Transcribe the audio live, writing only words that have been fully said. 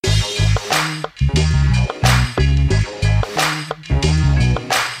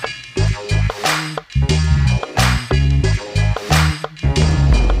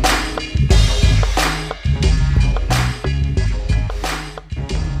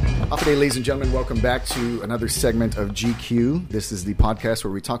Good day, ladies and gentlemen. Welcome back to another segment of GCue. This is the podcast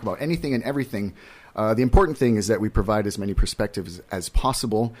where we talk about anything and everything. The important thing is that we provide as many perspectives as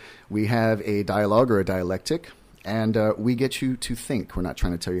possible. We have a dialogue or a dialectic, and we get you to think. We're not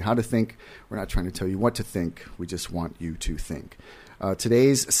trying to tell you how to think. We're not trying to tell you what to think. We just want you to think.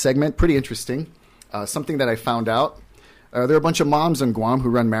 Today's segment, pretty interesting. Something that I found out. There are a bunch of moms in Guam who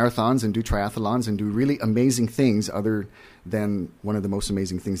run marathons and do triathlons and do really amazing things other than one of the most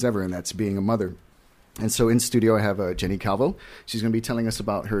amazing things ever, and that's being a mother. And so in studio, I have Jenny Calvo. She's going to be telling us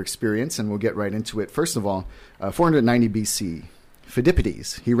about her experience, and we'll get right into it. First of all, 490 BC,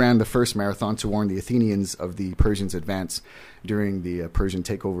 Phidippides. He ran the first marathon to warn the Athenians of the Persians' advance during the Persian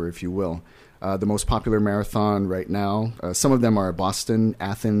takeover, if you will. The most popular marathon right now, some of them are Boston,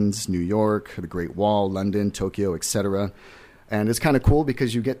 Athens, New York, the Great Wall, London, Tokyo, etc. And it's kind of cool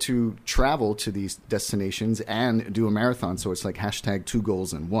because you get to travel to these destinations and do a marathon. So it's like hashtag 2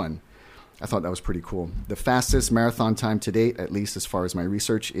 goals in 1. I thought that was pretty cool. The fastest marathon time to date, at least as far as my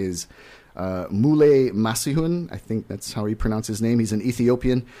research, is Mule Masihun. I think that's how he pronounced his name. He's an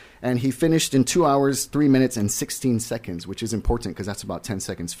Ethiopian. And he finished in 2 hours, 3 minutes, and 16 seconds, which is important because that's about 10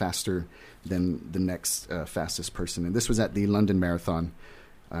 seconds faster than the next fastest person. And this was at the London Marathon.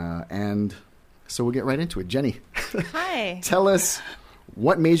 And so we'll get right into it. Jenny. Hi. Tell us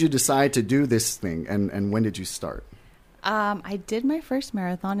what made you decide to do this thing, and when did you start? I did my first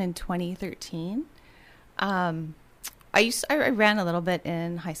marathon in 2013. I ran a little bit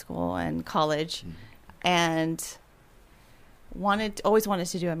in high school and college, and always wanted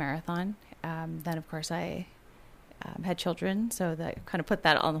to do a marathon. Then, of course, I had children, so that kind of put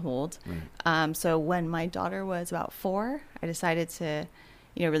that on hold. Right. So when my daughter was about 4, I decided to,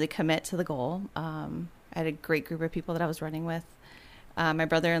 really commit to the goal. I had a great group of people that I was running with. My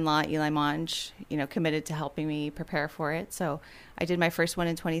brother-in-law, Eli Monge, committed to helping me prepare for it. So I did my first one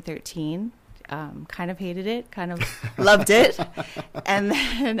in 2013. Kind of hated it, kind of loved it. And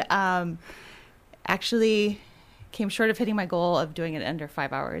then actually came short of hitting my goal of doing it under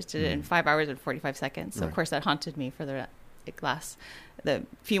 5 hours. Did it in 5 hours and 45 seconds. So, Of course, that haunted me for the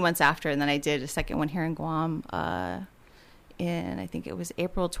few months after. And then I did a second one here in Guam in, I think it was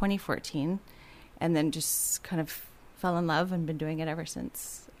April 2014. And then just kind of fell in love and been doing it ever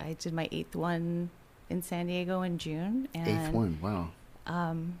since. I did my 8th one in San Diego in June. And, 8th one, wow.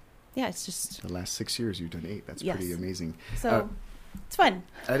 Yeah, it's just... The last 6 years you've done 8. That's pretty amazing. So, it's fun.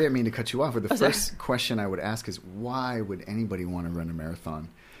 I didn't mean to cut you off, but the first question I would ask is, why would anybody want to run a marathon?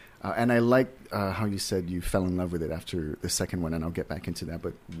 And I like how you said you fell in love with it after the second one, and I'll get back into that.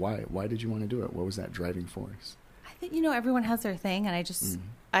 But why? Why did you want to do it? What was that driving force? I think, everyone has their thing, and I just...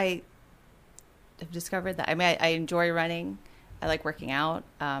 I have discovered that. I mean, I enjoy running. I like working out.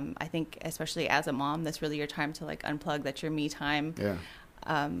 I think, especially as a mom, that's really your time to, unplug. That's your me time. Yeah.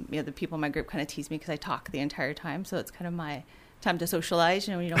 The people in my group kind of tease me because I talk the entire time. So it's kind of my time to socialize.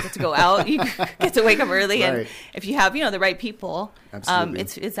 You don't get to go out. You get to wake up early. Right. And if you have, the right people,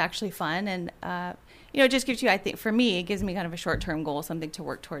 it's actually fun. And, it just gives you, I think, for me, it gives me kind of a short-term goal, something to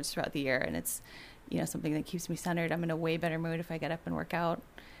work towards throughout the year. And it's, something that keeps me centered. I'm in a way better mood if I get up and work out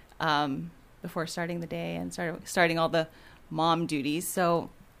before starting the day and starting all the mom duties. So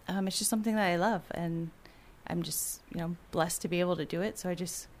it's just something that I love. And I'm just, blessed to be able to do it. So I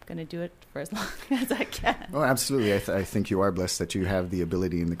just going to do it for as long as I can. Oh, absolutely. I think you are blessed that you have the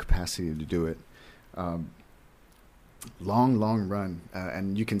ability and the capacity to do it. Long run.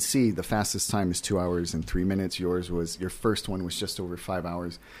 And you can see the fastest time is 2 hours and 3 minutes. Your first one was just over 5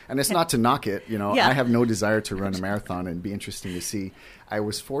 hours. And it's not to knock it. Yeah. I have no desire to run a marathon, and it'd be interesting to see. I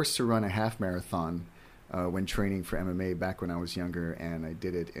was forced to run a half marathon when training for MMA back when I was younger, and I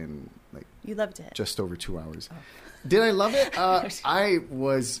did it in you loved it. Just over 2 hours. Oh. Did I love it? I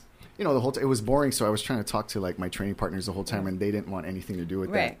was, the whole it was boring, so I was trying to talk to my training partners the whole time, and they didn't want anything to do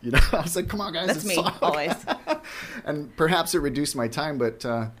with that. I was like, "Come on, guys, that's me always." And perhaps it reduced my time, but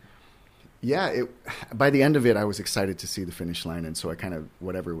by the end of it, I was excited to see the finish line, and so I kind of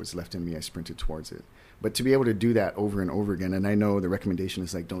whatever was left in me, I sprinted towards it. But to be able to do that over and over again, and I know the recommendation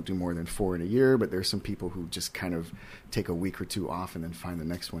is don't do more than 4 in a year, but there's some people who just kind of take a week or 2 off and then find the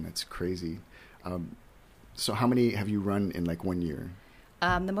next one. It's crazy. So how many have you run in 1 year?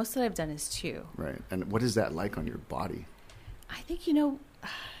 The most that I've done is 2. Right. And what is that like on your body? I think,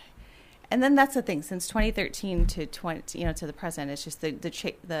 and then that's the thing, since 2013 to to the present, it's just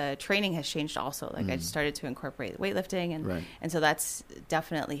the training has changed also. I just started to incorporate weightlifting, and so that's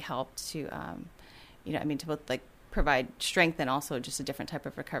definitely helped to, to both provide strength and also just a different type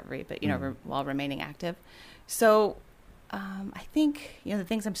of recovery, but while remaining active. So I think the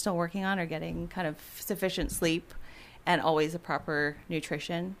things I'm still working on are getting kind of sufficient sleep and always a proper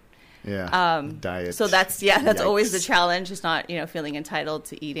nutrition. Diet. So that's Yikes. always the challenge. It's not, feeling entitled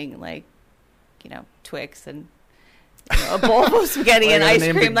to eating like, Twix and a bowl of spaghetti and ice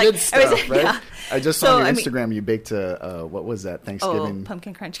cream. Like, stuff, right? Yeah. I just saw on your Instagram you baked what was that, Thanksgiving? Oh,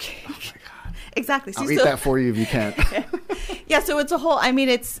 pumpkin crunch cake. Oh my God. Exactly. I'll eat that for you if you can't. So it's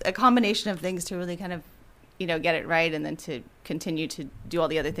it's a combination of things to really kind of, get it right, and then to continue to do all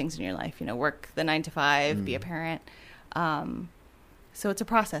the other things in your life, work the 9 to 5, be a parent. So it's a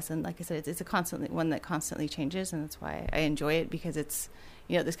process. And like I said, it's a one that constantly changes. And that's why I enjoy it, because it's,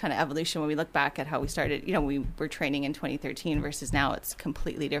 this kind of evolution. When we look back at how we started, we were training in 2013 versus now it's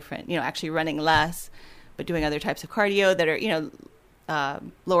completely different, actually running less, but doing other types of cardio that are,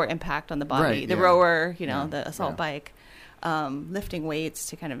 lower impact on the body, right, the rower, the assault bike, lifting weights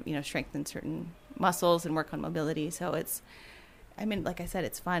to kind of, strengthen certain muscles and work on mobility. So it's, like I said,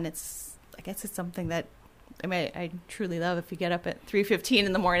 it's fun. I guess it's something that, I truly love. If you get up at 3:15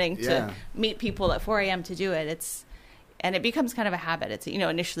 in the morning to meet people at 4 a.m. to do it, and it becomes kind of a habit. It's,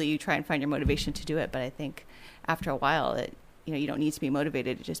 initially you try and find your motivation to do it, but I think after a while you don't need to be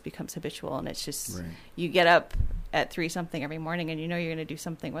motivated. It just becomes habitual, and it's just, you get up at 3 something every morning and you're going to do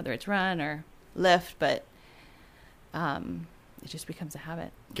something, whether it's run or lift, but it just becomes a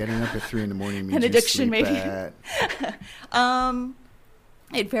habit. Getting up at 3 in the morning means an addiction, you sleep maybe.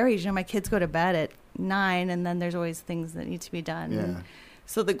 It varies. My kids go to bed at 9, and then there's always things that need to be done. Yeah.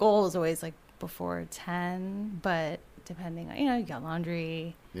 So the goal is always like before 10, but depending on, you got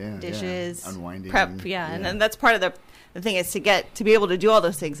laundry, dishes, unwinding, prep. And then that's part of the thing is to be able to do all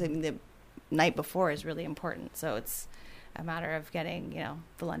those things. The night before is really important. So it's a matter of getting,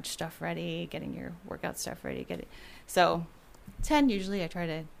 the lunch stuff ready, getting your workout stuff ready, So 10, usually I try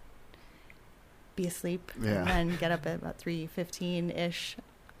to be asleep and then get up at about 3:15-ish.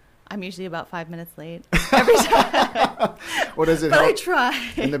 I'm usually about 5 minutes late every time. What does it but help? I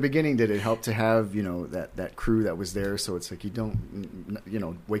try. In the beginning, did it help to have, that crew that was there? So it's like you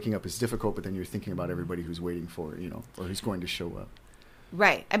don't, waking up is difficult, but then you're thinking about everybody who's waiting for, or who's going to show up.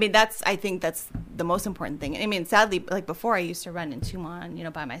 Right. I think that's the most important thing. Sadly, like before I used to run in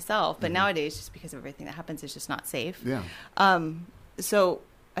Tumon, by myself, but nowadays, just because of everything that happens, it's just not safe. Yeah. So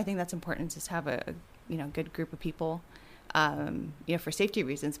I think that's important, just to have a good group of people, for safety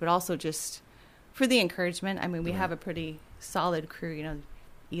reasons, but also just for the encouragement. We have a pretty solid crew.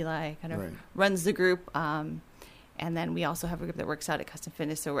 Eli kind of runs the group, and then we also have a group that works out at Custom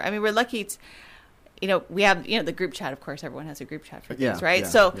Fitness. So we're lucky to, we have, the group chat, of course, everyone has a group chat for things, right?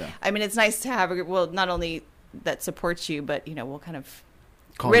 It's nice to have a group, well, not only that supports you, but, we'll kind of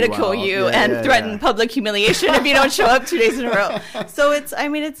ridicule you and threaten public humiliation if you don't show up 2 days in a row. So it's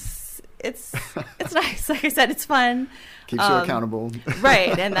nice. Like I said, it's fun. Keeps you accountable.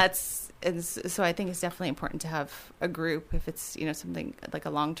 Right. And so I think it's definitely important to have a group if it's, something like a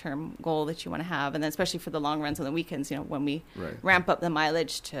long-term goal that you want to have. And then especially for the long runs on the weekends, when we ramp up the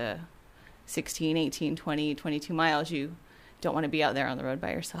mileage to 16, 18, 20, 22 miles, you don't want to be out there on the road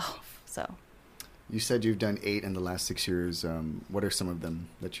by yourself. So you said you've done 8 in the last 6 years. What are some of them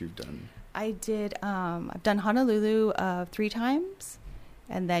that you've done? I did. I've done Honolulu 3 times,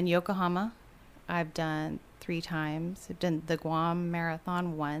 and then Yokohama I've done 3 times. I've done the Guam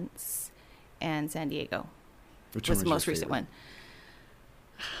Marathon once, and San Diego. Which was the most recent one.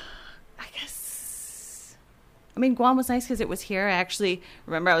 I guess. Guam was nice because it was here. I actually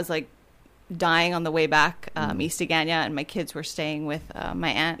remember I was like dying on the way back East Agana, and my kids were staying with my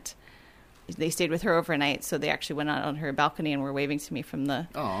aunt. They stayed with her overnight, so they actually went out on her balcony and were waving to me from the.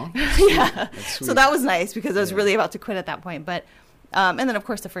 Oh, yeah. So that was nice because I was really about to quit at that point. But and then of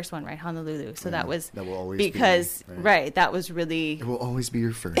course the first one, right, Honolulu. So that was that will always because be, right? That was really. It will always be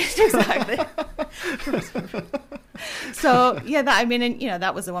your first. Exactly. So yeah,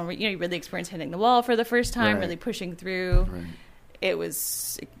 that was the one where you really experienced hitting the wall for the first time, really pushing through. Right. It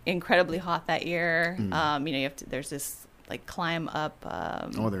was incredibly hot that year. You have to. There's this like climb up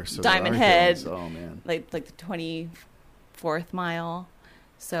Diamond Head. Oh man! Like the 24th mile.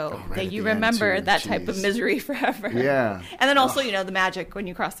 So you remember that type of misery forever. Yeah. And then also the magic when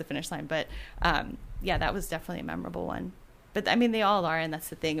you cross the finish line. But that was definitely a memorable one. But they all are, and that's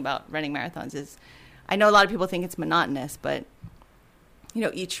the thing about running marathons is, I know a lot of people think it's monotonous, but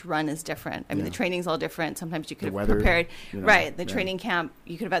each run is different. The training's all different. Sometimes you could have prepared. The training camp,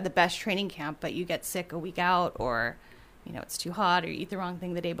 you could have had the best training camp, but you get sick a week out, or, it's too hot, or you eat the wrong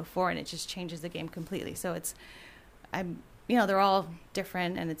thing the day before, and it just changes the game completely. So they're all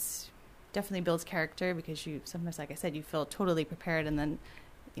different, and it's definitely builds character because you sometimes, like I said, you feel totally prepared, and then,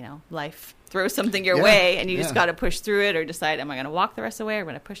 life throws something your way, and you just got to push through it or decide, am I going to walk the rest of the way or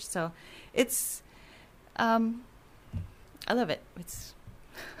going to push? So it's, I love it. It's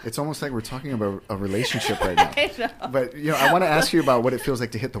It's almost like we're talking about a relationship right now. I know. But I want to ask you about what it feels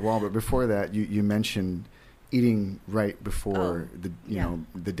like to hit the wall. But before that, you mentioned eating right before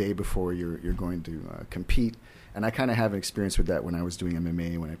the day before you're going to compete. And I kind of have an experience with that when I was doing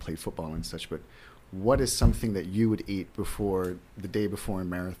MMA, when I played football and such. But what is something that you would eat before the day before a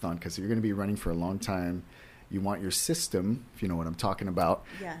marathon? Because you're going to be running for a long time. You want your system, if you know what I'm talking about,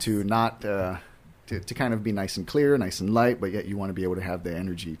 to not to kind of be nice and clear, nice and light, but yet you want to be able to have the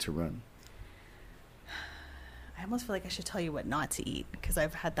energy to run. I almost feel like I should tell you what not to eat because I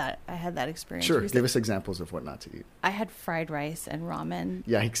had that experience. Sure, give us examples of what not to eat. I had fried rice and ramen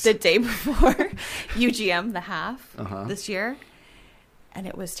Yikes. the day before UGM, the half this year. And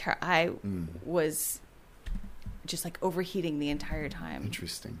it was I was just like overheating the entire time.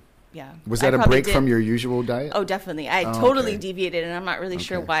 Interesting. Yeah. Was that a break from your usual diet? Oh, definitely. I totally deviated, and I'm not really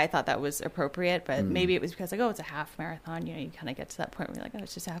sure why I thought that was appropriate, but maybe it was because it's a half marathon. You kind of get to that point where you're like,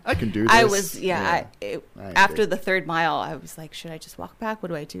 it's just half. I can do this. I was, after the third mile, I was like, should I just walk back? What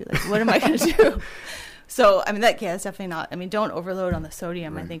do I do? Like, what am I going to do? So, I mean, that's definitely not. I mean, don't overload on the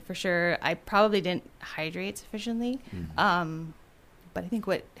sodium, I think, for sure. I probably didn't hydrate sufficiently. But I think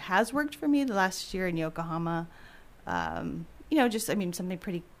what has worked for me the last year in Yokohama, something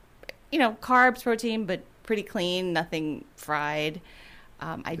pretty, carbs, protein, but pretty clean, nothing fried.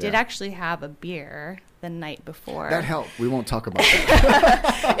 I did actually have a beer the night before. That helped. We won't talk about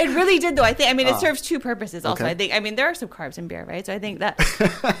that. It really did, though. It serves two purposes also. I think, there are some carbs in beer, right? So I think that.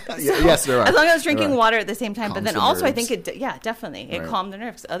 Yes, there are. As long as I was drinking water at the same time. But then also nerves. I think definitely. It calmed the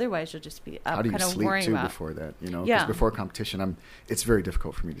nerves. Otherwise, you'll just be up How do you kind of sleep worrying too about. before that? Because before competition, it's very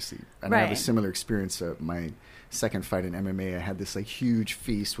difficult for me to sleep. And I have a similar experience. My second fight in MMA, I had this like huge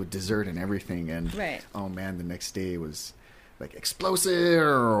feast with dessert and everything. And oh man, the next day was like explosive,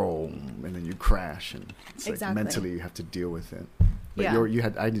 and then you crash, and it's like mentally you have to deal with it. But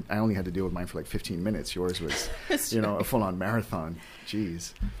I only had to deal with mine for like 15 minutes. Yours was, a full-on marathon.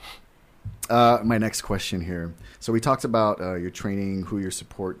 Jeez. My next question here. So we talked about your training, who your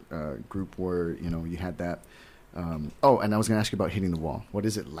support group were. You had that. And I was going to ask you about hitting the wall. What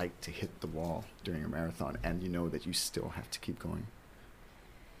is it like to hit the wall during a marathon, and that you still have to keep going?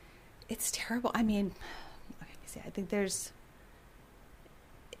 It's terrible. I mean, I think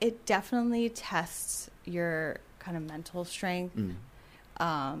it definitely tests your kind of mental strength.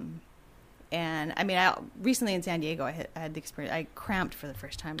 And I mean, recently in San Diego, I had the experience. I cramped for the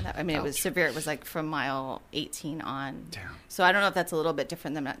first time. It was severe. It was like from mile 18 on. Damn. So I don't know if that's a little bit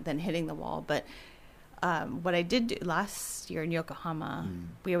different than hitting the wall. But what I did do last year in Yokohama,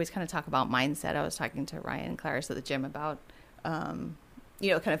 we always kind of talk about mindset. I was talking to Ryan and Clarice at the gym about, kind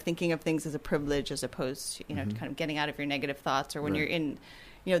of thinking of things as a privilege as opposed to, kind of getting out of your negative thoughts, or when you're in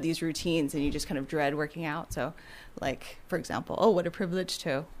these routines and you just kind of dread working out. So like, for example, what a privilege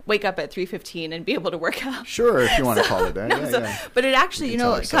to wake up at 3:15 and be able to work out. Sure. If you want to call it that. But it actually,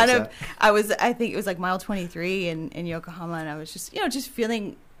 kind of, I think it was like mile 23 in Yokohama, and I was just, just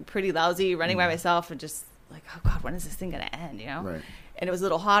feeling pretty lousy running by myself and just like, oh God, when is this thing going to end? Right. And it was a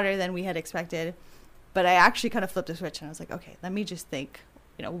little hotter than we had expected, but I actually kind of flipped a switch and I was like, okay, let me just think,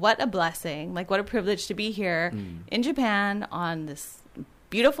 what a blessing, like what a privilege to be here in Japan on this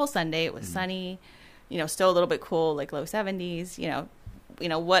beautiful Sunday. It was sunny, still a little bit cool, like low 70s,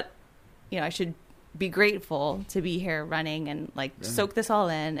 I should be grateful to be here running and soak this all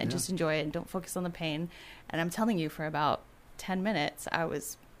in and just enjoy it and don't focus on the pain. And I'm telling you, for about 10 minutes, I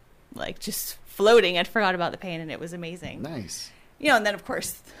was like just floating. I'd forgot about the pain, and it was amazing. Nice. And then of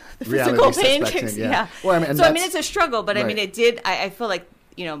course the physical pain kicks. Yeah. Well, it's a struggle, but it did. I feel like,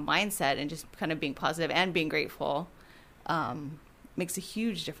 mindset and just kind of being positive and being grateful, makes a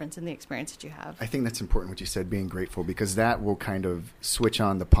huge difference in the experience that you have. I think that's important what you said, being grateful, because that will kind of switch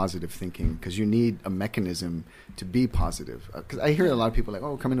on the positive thinking, because you need a mechanism to be positive. Because I hear a lot of people like,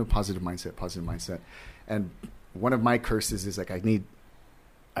 come into a positive mindset. And one of my curses is like,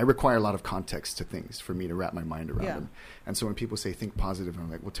 I require a lot of context to things for me to wrap my mind around them. And so when people say think positive, I'm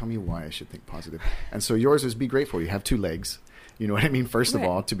like, well, tell me why I should think positive. And so yours is be grateful. You have two legs. You know what I mean? First of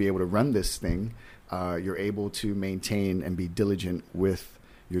all, to be able to run this thing, you're able to maintain and be diligent with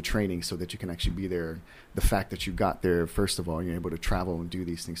your training so that you can actually be there. The fact that you got there, first of all, you're able to travel and do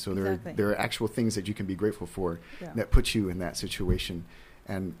these things. So there are actual things that you can be grateful for that put you in that situation.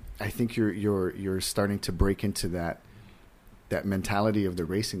 And I think you're starting to break into that mentality of the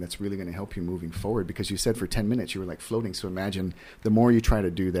racing that's really going to help you moving forward, because you said for 10 minutes you were like floating. So imagine the more you try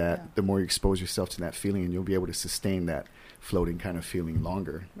to do that, the more you expose yourself to that feeling, and you'll be able to sustain that floating kind of feeling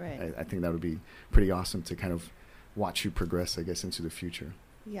longer. Right. I think that would be pretty awesome to kind of watch you progress, I guess, into the future.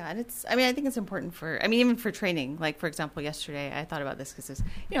 Yeah, and I think it's important even for training. Like, for example, yesterday I thought about this because,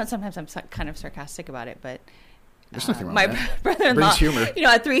 sometimes I'm kind of sarcastic about it, but there's nothing wrong my with that. brother-in-law, humor.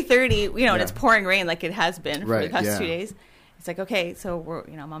 at 3:30, and it's pouring rain like it has been for the past 2 days. It's like, okay, so we're,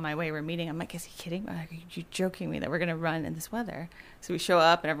 I'm on my way, we're meeting. I'm like, is he kidding? I'm like, are you joking me that we're going to run in this weather? So we show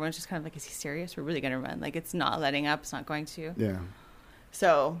up and everyone's just kind of like, is he serious? We're really going to run. Like, it's not letting up. It's not going to. Yeah.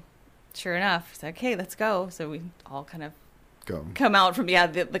 So sure enough, it's like, hey, let's go. So we all kind of come out from,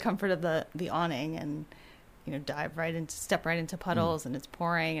 the comfort of the awning and, step right into puddles and it's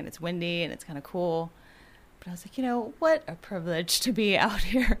pouring and it's windy and it's kind of cool. But I was like, what a privilege to be out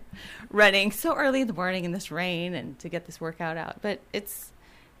here running so early in the morning in this rain and to get this workout out. But it's,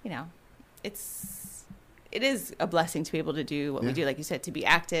 it is a blessing to be able to do what we do, like you said, to be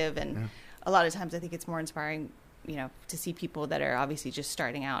active. And a lot of times I think it's more inspiring, to see people that are obviously just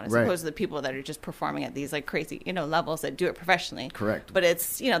starting out as opposed to the people that are just performing at these like crazy, levels that do it professionally. Correct. But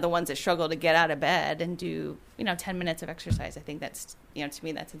it's, the ones that struggle to get out of bed and do, 10 minutes of exercise. I think that's, to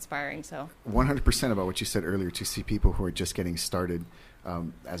me, that's inspiring. So 100% about what you said earlier, to see people who are just getting started.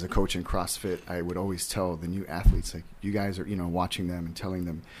 As a coach in CrossFit, I would always tell the new athletes, like, you guys are, watching them and telling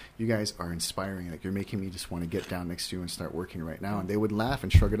them, you guys are inspiring. Like, you're making me just want to get down next to you and start working right now. And they would laugh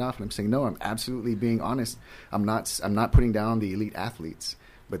and shrug it off. And I'm saying, no, I'm absolutely being honest. I'm not putting down the elite athletes,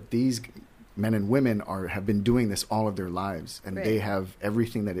 but these men and women have been doing this all of their lives, and they have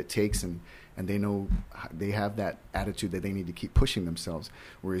everything that it takes, and they know they have that attitude that they need to keep pushing themselves.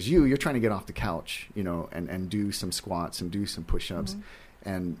 Whereas you're trying to get off the couch, and do some squats and do some push-ups.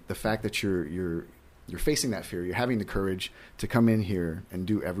 And the fact that you're facing that fear, you're having the courage to come in here and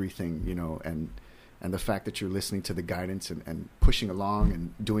do everything, and the fact that you're listening to the guidance and pushing along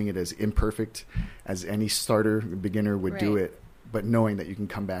and doing it as imperfect as any beginner would do it, but knowing that you can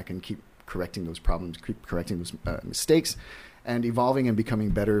come back and keep correcting those problems, keep correcting those mistakes, and evolving and becoming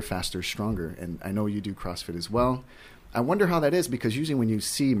better, faster, stronger. And I know you do CrossFit as well. I wonder how that is, because usually when you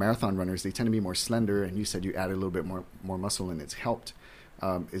see marathon runners, they tend to be more slender, and you said you added a little bit more muscle and it's helped.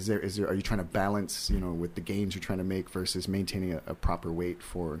 Are you trying to balance, with the gains you're trying to make versus maintaining a proper weight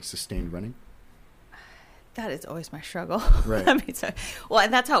for sustained running? That is always my struggle. Right.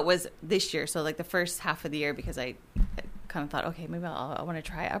 And that's how it was this year. So like the first half of the year, because I kind of thought, okay, maybe I want to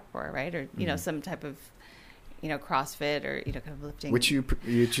try uproar, right? Or, some type of, CrossFit or, kind of lifting. Which you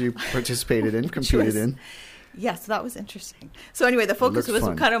participated in, competed in. Yeah, so that was interesting. So anyway, the focus was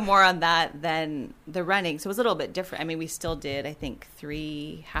kind of more on that than the running. So it was a little bit different. I mean, we still did, I think,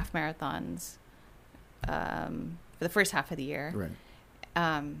 3 half marathons for the first half of the year.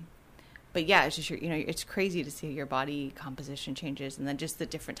 Right. But yeah, it's just, it's crazy to see your body composition changes, and then just the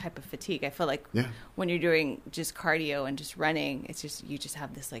different type of fatigue. I feel like when you're doing just cardio and just running, it's just, you just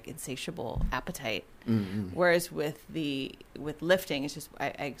have this like insatiable appetite. Mm-hmm. Whereas with lifting, it's just, I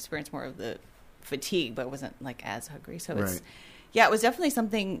experienced more of the fatigue, but wasn't like as hungry. So it was definitely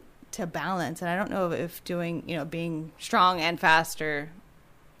something to balance. And I don't know if doing, being strong and faster,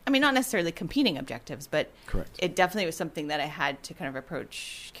 I mean, not necessarily competing objectives, but it definitely was something that I had to kind of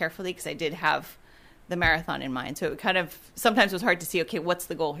approach carefully, because I did have the marathon in mind. So it kind of sometimes was hard to see, okay, what's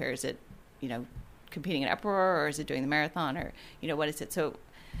the goal here? Is it, competing in uproar, or is it doing the marathon, or, what is it? So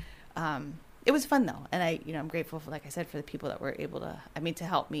it was fun though. And I'm grateful for, like I said, for the people that were able to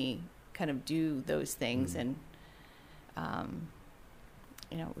help me kind of do those things. And,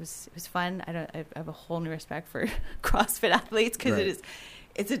 it was fun. I have a whole new respect for CrossFit athletes, because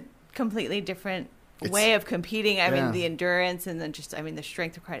it's a completely different way of competing. I mean, the endurance, and then just, the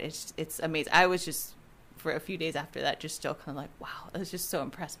strength required. It's amazing. I was just, for a few days after that, just still kind of like, wow, I was just so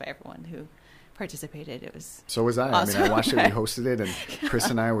impressed by everyone who participated. It was So was I. Awesome. I watched it. We hosted it, and Chris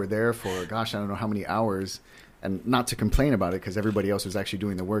and I were there for, I don't know how many hours. And not to complain about it, because everybody else was actually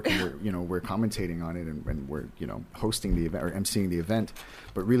doing the work, and we're commentating on it, and we're hosting the event or emceeing the event,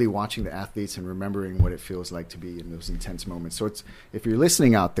 but really watching the athletes and remembering what it feels like to be in those intense moments. So if you're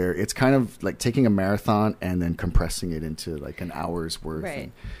listening out there, it's kind of like taking a marathon and then compressing it into like an hour's worth.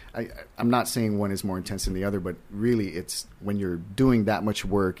 Right. And I'm not saying one is more intense than the other, but really it's when you're doing that much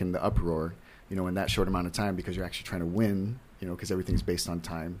work in the uproar, in that short amount of time, because you're actually trying to win. Because everything's based on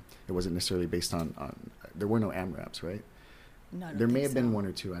time. It wasn't necessarily based on there were no AMRAPs, right? No, there may have been one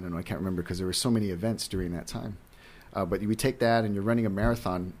or two. I don't know. I can't remember, because there were so many events during that time. But we take that, and you're running a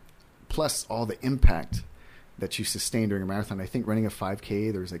marathon, plus all the impact that you sustain during a marathon. I think running a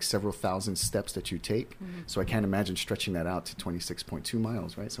 5K, there's like several thousand steps that you take. Mm-hmm. So I can't imagine stretching that out to 26.2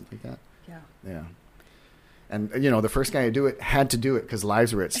 miles, right? Something like that. Yeah. And, the first guy to do it had to do it because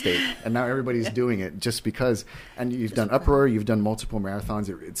lives were at stake. And now everybody's doing it just because. And you've done uproar, you've done multiple marathons.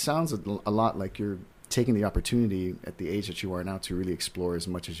 It sounds a lot like you're taking the opportunity at the age that you are now to really explore as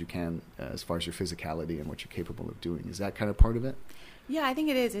much as you can as far as your physicality and what you're capable of doing. Is that kind of part of it? Yeah, I think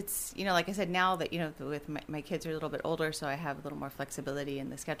it is. It's, like I said, now that, with my kids are a little bit older, so I have a little more flexibility in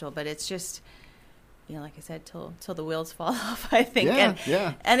the schedule, but it's just, like I said, till the wheels fall off, I think.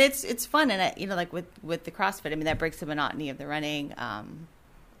 Yeah. And it's fun. And, like with the CrossFit, I mean, that breaks the monotony of the running.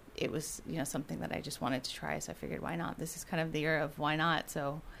 It was, something that I just wanted to try. So I figured, why not? This is kind of the year of why not.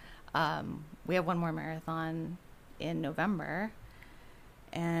 So we have one more marathon in November.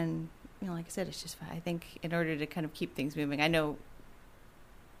 And, like I said, it's just fun. I think in order to kind of keep things moving, I know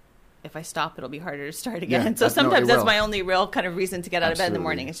if I stop, it'll be harder to start again. Yeah, so sometimes that's will. my only real kind of reason to get out of bed in the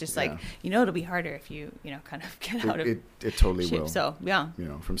morning. It's just like, it'll be harder if you, kind of get out of it totally shape. will. So, yeah.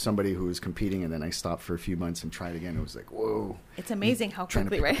 From somebody who was competing and then I stopped for a few months and tried again, it was like, whoa. It's amazing how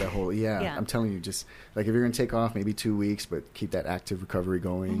quickly, right? That whole, I'm telling you, just like if you're going to take off maybe 2 weeks, but keep that active recovery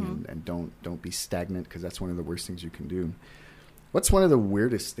going and don't be stagnant, because that's one of the worst things you can do. What's one of the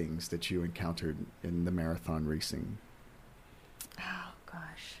weirdest things that you encountered in the marathon racing? Oh,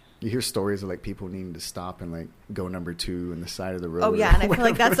 gosh. You hear stories of like people needing to stop and like go number 2 in the side of the road. Oh yeah, and I feel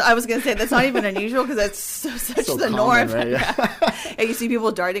like I was going to say that's not even unusual, because that's such the common, norm. Right? Yeah. And you see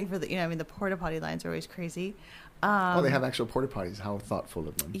people darting for the, the porta potty lines are always crazy. They have actual porta potties. How thoughtful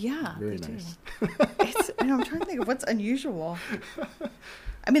of them. Yeah, very nice. I'm trying to think of what's unusual.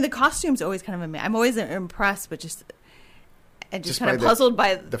 I mean, the costume's always kind of amazing. I'm always impressed, but just kind of puzzled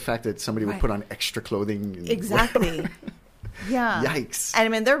by the fact that somebody would put on extra clothing. Exactly. Yeah. Yikes. And I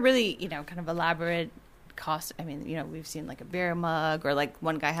mean, they're really, kind of elaborate cost. I mean, we've seen like a beer mug, or like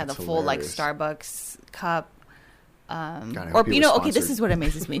one guy had the full like Starbucks cup. Or, okay, this is what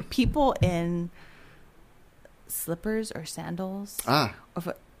amazes me. People in slippers or sandals.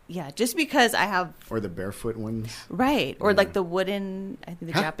 Just because I have. Or the barefoot ones. Right. Or like the wooden, I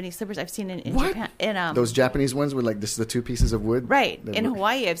think the Japanese slippers I've seen in Japan. Those Japanese ones were like, this is the 2 pieces of wood? Right. In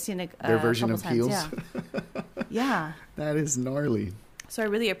Hawaii, I've seen their version of times, heels. Yeah. Yeah. That is gnarly. So I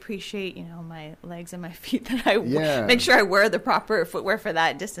really appreciate, my legs and my feet, that I make sure I wear the proper footwear for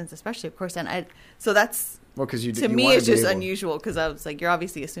that distance, especially, of course. And so that's, because to me, it's just unusual, because I was like, you're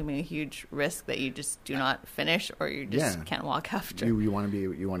obviously assuming a huge risk that you just do not finish, or you just can't walk after. You want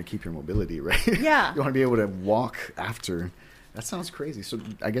to keep your mobility, right? Yeah. You want to be able to walk after. That sounds crazy. So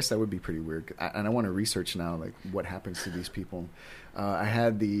I guess that would be pretty weird. And I want to research now, like, what happens to these people. I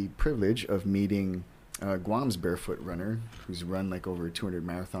had the privilege of meeting Guam's barefoot runner, who's run like over 200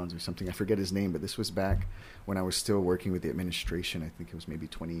 marathons or something. I forget his name, but this was back when I was still working with the administration. I think it was maybe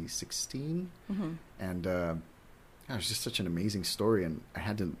 2016. And it was just such an amazing story. And I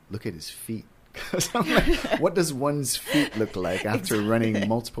had to look at his feet, because I'm like, what does one's feet look like after running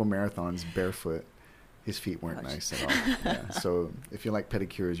multiple marathons barefoot? His feet weren't nice at all. Yeah. So if you like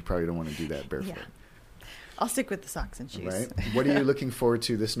pedicures, you probably don't want to do that barefoot. Yeah. I'll stick with the socks and shoes. Right. What are you looking forward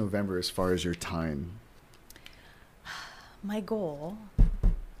to this November as far as your time? My goal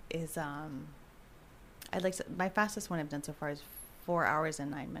is, my fastest one I've done so far is 4 hours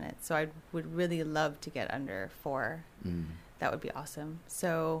and 9 minutes. So I would really love to get under 4. That would be awesome.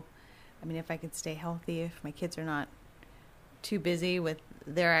 So, I mean, if I could stay healthy, if my kids are not too busy with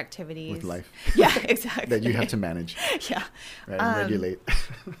their activities. With life. Yeah, exactly. That you have to manage. Yeah. Right, and regulate.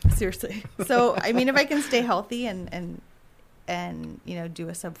 Seriously. So, I mean, if I can stay healthy and do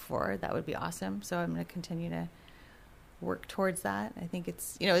a sub 4, that would be awesome. So I'm going to continue to work towards that. I think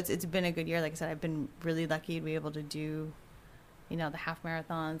it's been a good year. Like I said, I've been really lucky to be able to do, the half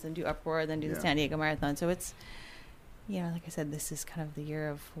marathons and do Uproar, then do the San Diego Marathon. So it's, like I said, this is kind of the year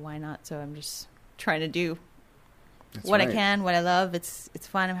of why not. So I'm just trying to do I can, what I love. It's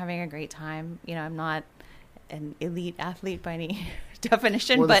fun. I'm having a great time. I'm not an elite athlete by any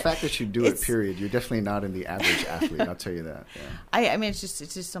definition. Well, but the fact that you do it, period, you're definitely not in the average athlete. I'll tell you that. Yeah. I mean, it's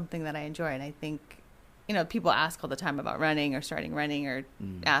just something that I enjoy, and I think, people ask all the time about running or starting running, or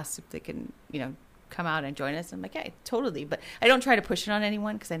ask if they can, come out and join us. I'm like, yeah, totally. But I don't try to push it on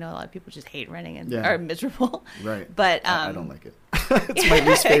anyone, because I know a lot of people just hate running and are miserable. Right. But I don't like it. It's my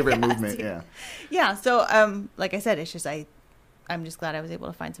least favorite movement. Yeah. Yeah. So, like I said, it's just I'm just glad I was able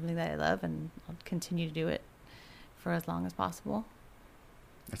to find something that I love, and I'll continue to do it for as long as possible.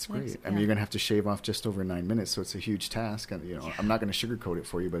 That's great. I mean, you're going to have to shave off just over 9 minutes, so it's a huge task. And, I'm not going to sugarcoat it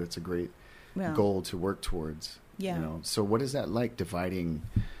for you, but it's a great goal to work towards. Yeah. So what is that like, dividing,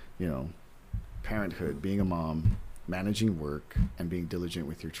 parenthood, being a mom, managing work, and being diligent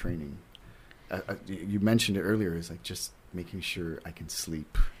with your training? You mentioned it earlier, is like just making sure I can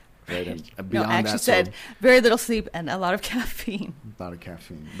sleep. Right. And beyond I actually that, said very little sleep and a lot of caffeine. A lot of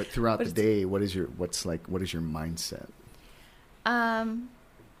caffeine. But throughout the day, what is your mindset?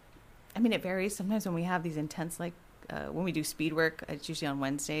 I mean, it varies. Sometimes when we have these intense, like when we do speed work, it's usually on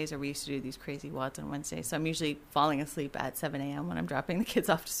Wednesdays, or we used to do these crazy WODs on Wednesdays. So I'm usually falling asleep at 7 a.m. when I'm dropping the kids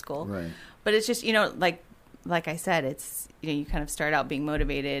off to school. Right. But it's just, like I said, it's, you kind of start out being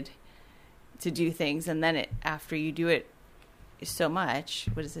motivated to do things. And then after you do it so much,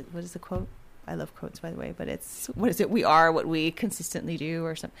 what is the quote? I love quotes, by the way, but what is it? We are what we consistently do,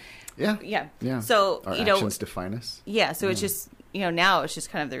 or something. Yeah. Yeah. Yeah. So, our actions define us. Yeah. So it's just, now it's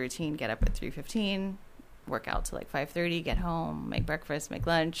just kind of the routine. Get up at 3:15, work out till like 5:30, get home, make breakfast, make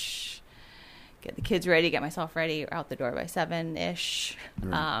lunch, get the kids ready, get myself ready, out the door by 7-ish,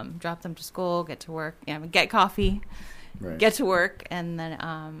 Right. Drop them to school, get to work, get coffee, Right. get to work, and then,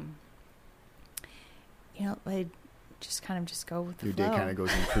 I just kind of just go with the Your flow. day kind of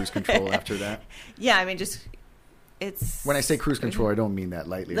goes in cruise control after that. Yeah, I mean, it's... When I say cruise control, I don't mean that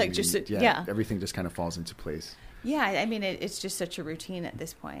lightly. Like, I mean, yeah. everything just kind of falls into place. Yeah, I mean, it's just such a routine at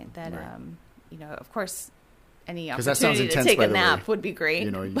this point that, Right. Of course, any 'Cause that sounds opportunity intense, to take by a the nap way. would be great.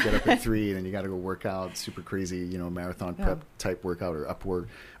 You get up at 3, and then you got to go work out, super crazy, marathon prep type workout, or upward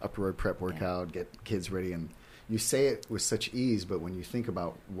prep workout, get kids ready. And you say it with such ease, but when you think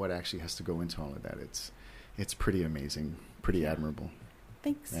about what actually has to go into all of that, it's pretty amazing, pretty admirable.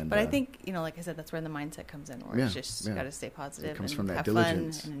 Thanks. And, but I think, like I said, that's where the mindset comes in, where it's just got to stay positive, it comes and from that have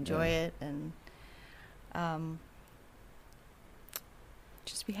diligence. fun and enjoy it, and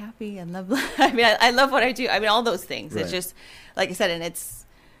just be happy and love. I mean, I love what I do. I mean, all those things. Right. It's just, like I said, and it's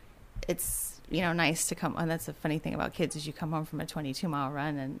nice to come. And that's the funny thing about kids is you come home from a 22-mile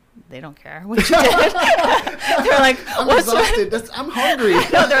run and they don't care what you did. They're like, I'm exhausted. I'm hungry.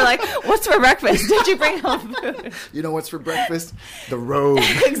 No, they're like, what's for breakfast? Did you bring home food? You know what's for breakfast? The road.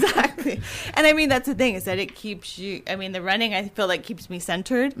 Exactly. And I mean, that's the thing, is that it keeps you, I mean, the running, I feel like keeps me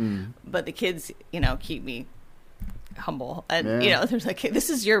centered, but the kids, keep me humble. And, they're like, hey, this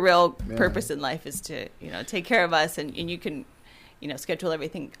is your real purpose in life, is to, take care of us, and you can, schedule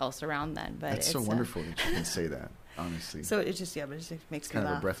everything else around then. But That's so wonderful that you can say that, honestly. So it just, but it just makes me kind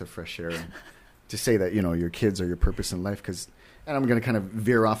laugh. of a breath of fresh air to say that, your kids are your purpose in life. And I'm going to kind of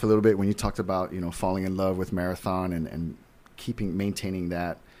veer off a little bit when you talked about, falling in love with marathon and maintaining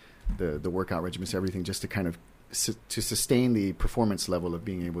that, the workout regimens, everything, just to kind of to sustain the performance level of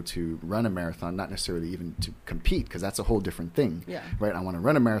being able to run a marathon, not necessarily even to compete, because that's a whole different thing, right? I want to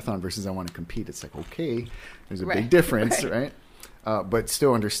run a marathon versus I want to compete. It's like, okay, there's a big difference, right? But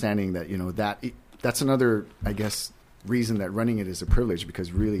still understanding that, that's another, I guess, reason that running it is a privilege,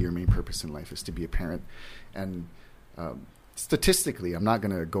 because really your main purpose in life is to be a parent. And statistically, I'm not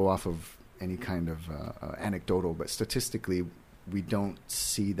going to go off of any kind of anecdotal, but statistically, we don't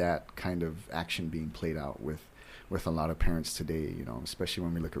see that kind of action being played out with a lot of parents today, especially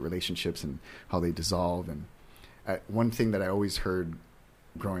when we look at relationships and how they dissolve. And one thing that I always heard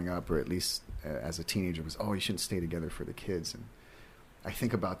growing up, or at least as a teenager, was, oh, you shouldn't stay together for the kids. And I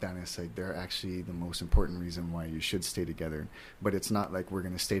think about that and it's like, they're actually the most important reason why you should stay together. But it's not like we're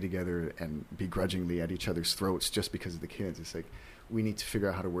going to stay together and begrudgingly at each other's throats just because of the kids. It's like, we need to figure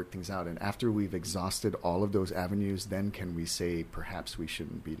out how to work things out. And after we've exhausted all of those avenues, then can we say perhaps we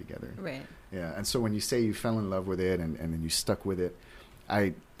shouldn't be together. Right. Yeah. And so when you say you fell in love with it and then you stuck with it,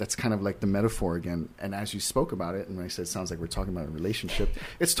 that's kind of like the metaphor again. And as you spoke about it, and when I said it sounds like we're talking about a relationship,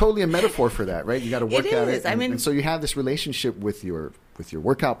 it's totally a metaphor for that, right? You got to work at it. And so you have this relationship with your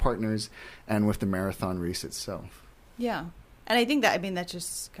workout partners and with the marathon race itself. Yeah. And I think that's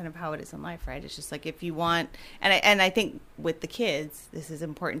just kind of how it is in life, right? It's just like, if you want, and I think with the kids, this is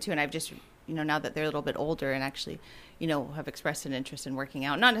important too. And I've just, now that they're a little bit older and actually, have expressed an interest in working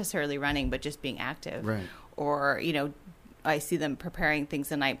out, not necessarily running, but just being active. Right. Or, I see them preparing things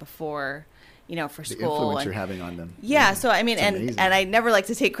the night before, for school. The influence you're having on them. Yeah. So, I mean, and I never like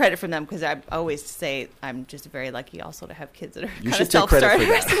to take credit from them, because I always say I'm just very lucky also to have kids that are kind of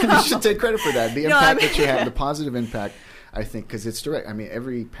self-starters. You should take credit for that. The impact that you have, the positive impact, I think, because it's direct. I mean,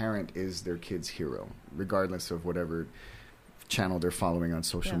 every parent is their kid's hero, regardless of whatever channel they're following on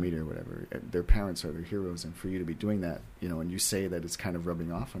social media or whatever. Their parents are their heroes. And for you to be doing that, and you say that it's kind of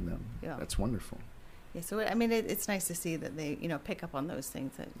rubbing off on them, that's wonderful. Yeah, so I mean, it's nice to see that they, pick up on those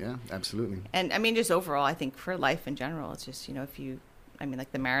things. Yeah, absolutely. And I mean, just overall, I think for life in general, it's just,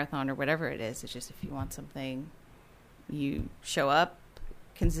 like the marathon or whatever it is, it's just, if you want something, you show up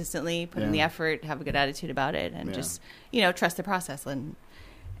consistently, put in the effort, have a good attitude about it, and just, trust the process and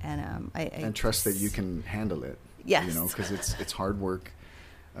trust that you can handle it. Yes. Because it's hard work.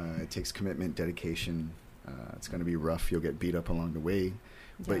 It takes commitment, dedication. It's going to be rough. You'll get beat up along the way.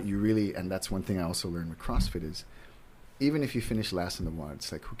 But you really, and that's one thing I also learned with CrossFit is, even if you finish last in the WOD,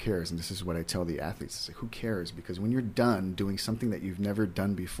 it's like, who cares? And this is what I tell the athletes. It's like, who cares? Because when you're done doing something that you've never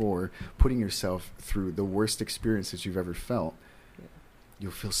done before, putting yourself through the worst experiences you've ever felt,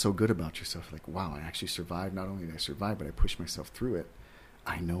 you'll feel so good about yourself. Like, wow, I actually survived. Not only did I survive, but I pushed myself through it.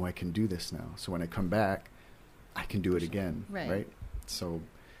 I know I can do this now. So when I come back, I can do it again. Right? So,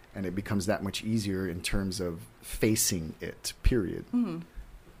 and it becomes that much easier in terms of facing it, period. Mm-hmm.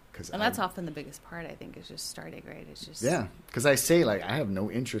 And that's often the biggest part, I think, is just starting, right? It's just... Yeah, because I say, like, I have no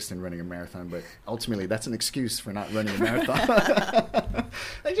interest in running a marathon, but ultimately that's an excuse for not running a marathon.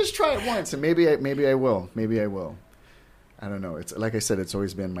 I just try it once, and maybe I will. Maybe I will. I don't know. It's like I said, it's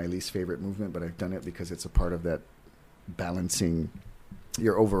always been my least favorite movement, but I've done it because it's a part of that balancing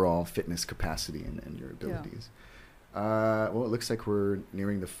your overall fitness capacity and your abilities. Yeah. Well, it looks like we're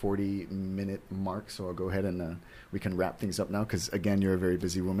nearing the 40-minute mark, so I'll go ahead and we can wrap things up now because, again, you're a very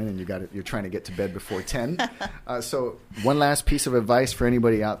busy woman and you're trying to get to bed before 10. So one last piece of advice for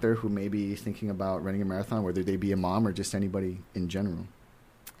anybody out there who may be thinking about running a marathon, whether they be a mom or just anybody in general.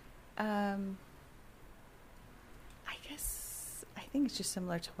 I think it's just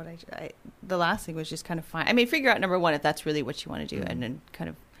similar to what the last thing was just kind of fine. I mean, figure out, number one, if that's really what you want to do, and then kind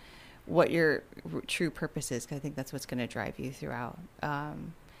of what your true purpose is, because I think that's what's going to drive you throughout.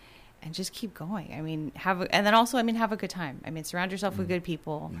 And just keep going. I mean, have a good time. I mean, surround yourself with good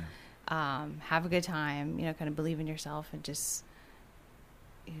people. Have a good time, kind of believe in yourself and just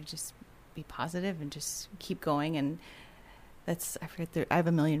be positive and just keep going. And I have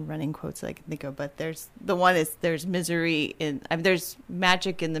a million running quotes that I can think of, but there's misery there's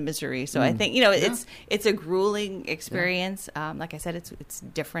magic in the misery. So I think, it's a grueling experience. Like I said, it's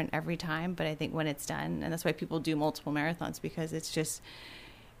different every time, but I think when it's done, and that's why people do multiple marathons, because it's just,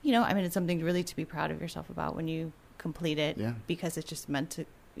 it's something really to be proud of yourself about when you complete it, because it's just meant to,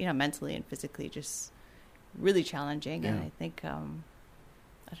 mentally and physically just really challenging. And I think, I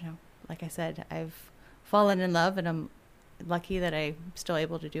don't know, like I said, I've fallen in love and I'm lucky that I'm still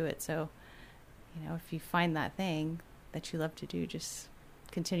able to do it. So, if you find that thing that you love to do, just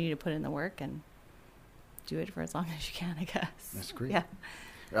continue to put in the work and do it for as long as you can, I guess. That's great.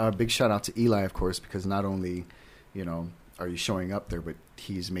 Yeah. Big shout out to Eli, of course, because not only, are you showing up there, but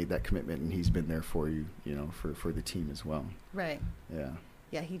he's made that commitment and he's been there for you, for the team as well. Right. Yeah.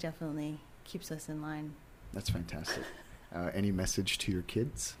 Yeah, he definitely keeps us in line. That's fantastic. Any message to your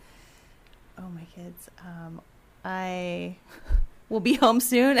kids? Oh, my kids. I will be home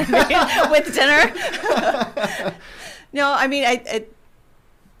soon with dinner. No, I mean,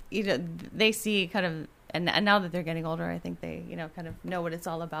 they see kind of, and now that they're getting older, I think they, kind of know what it's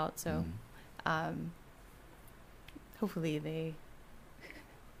all about. So, hopefully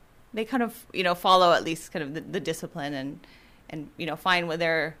they kind of, follow at least kind of the discipline and find what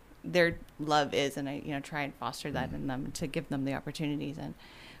their love is, and I, try and foster that in them to give them the opportunities.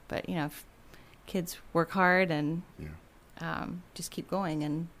 But if kids work hard and just keep going,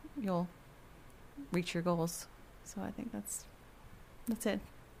 and you'll reach your goals. So I think that's it.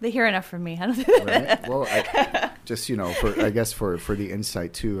 They hear enough from me. I don't think right. Well, just for the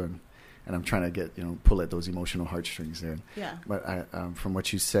insight too, and I'm trying to get pull at those emotional heartstrings there. Yeah. But from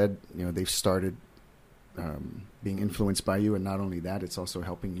what you said, they've started being influenced by you, and not only that, it's also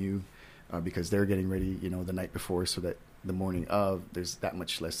helping you because they're getting ready, the night before, so that the morning of, there's that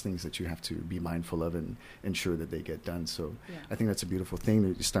much less things that you have to be mindful of and ensure that they get done. So I think that's a beautiful thing.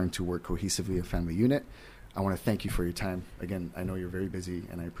 That you're starting to work cohesively, a family unit. I want to thank you for your time. Again, I know you're very busy,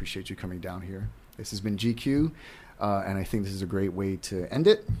 and I appreciate you coming down here. This has been GCue, and I think this is a great way to end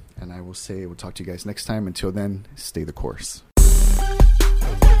it. And I will say we'll talk to you guys next time. Until then, stay the course.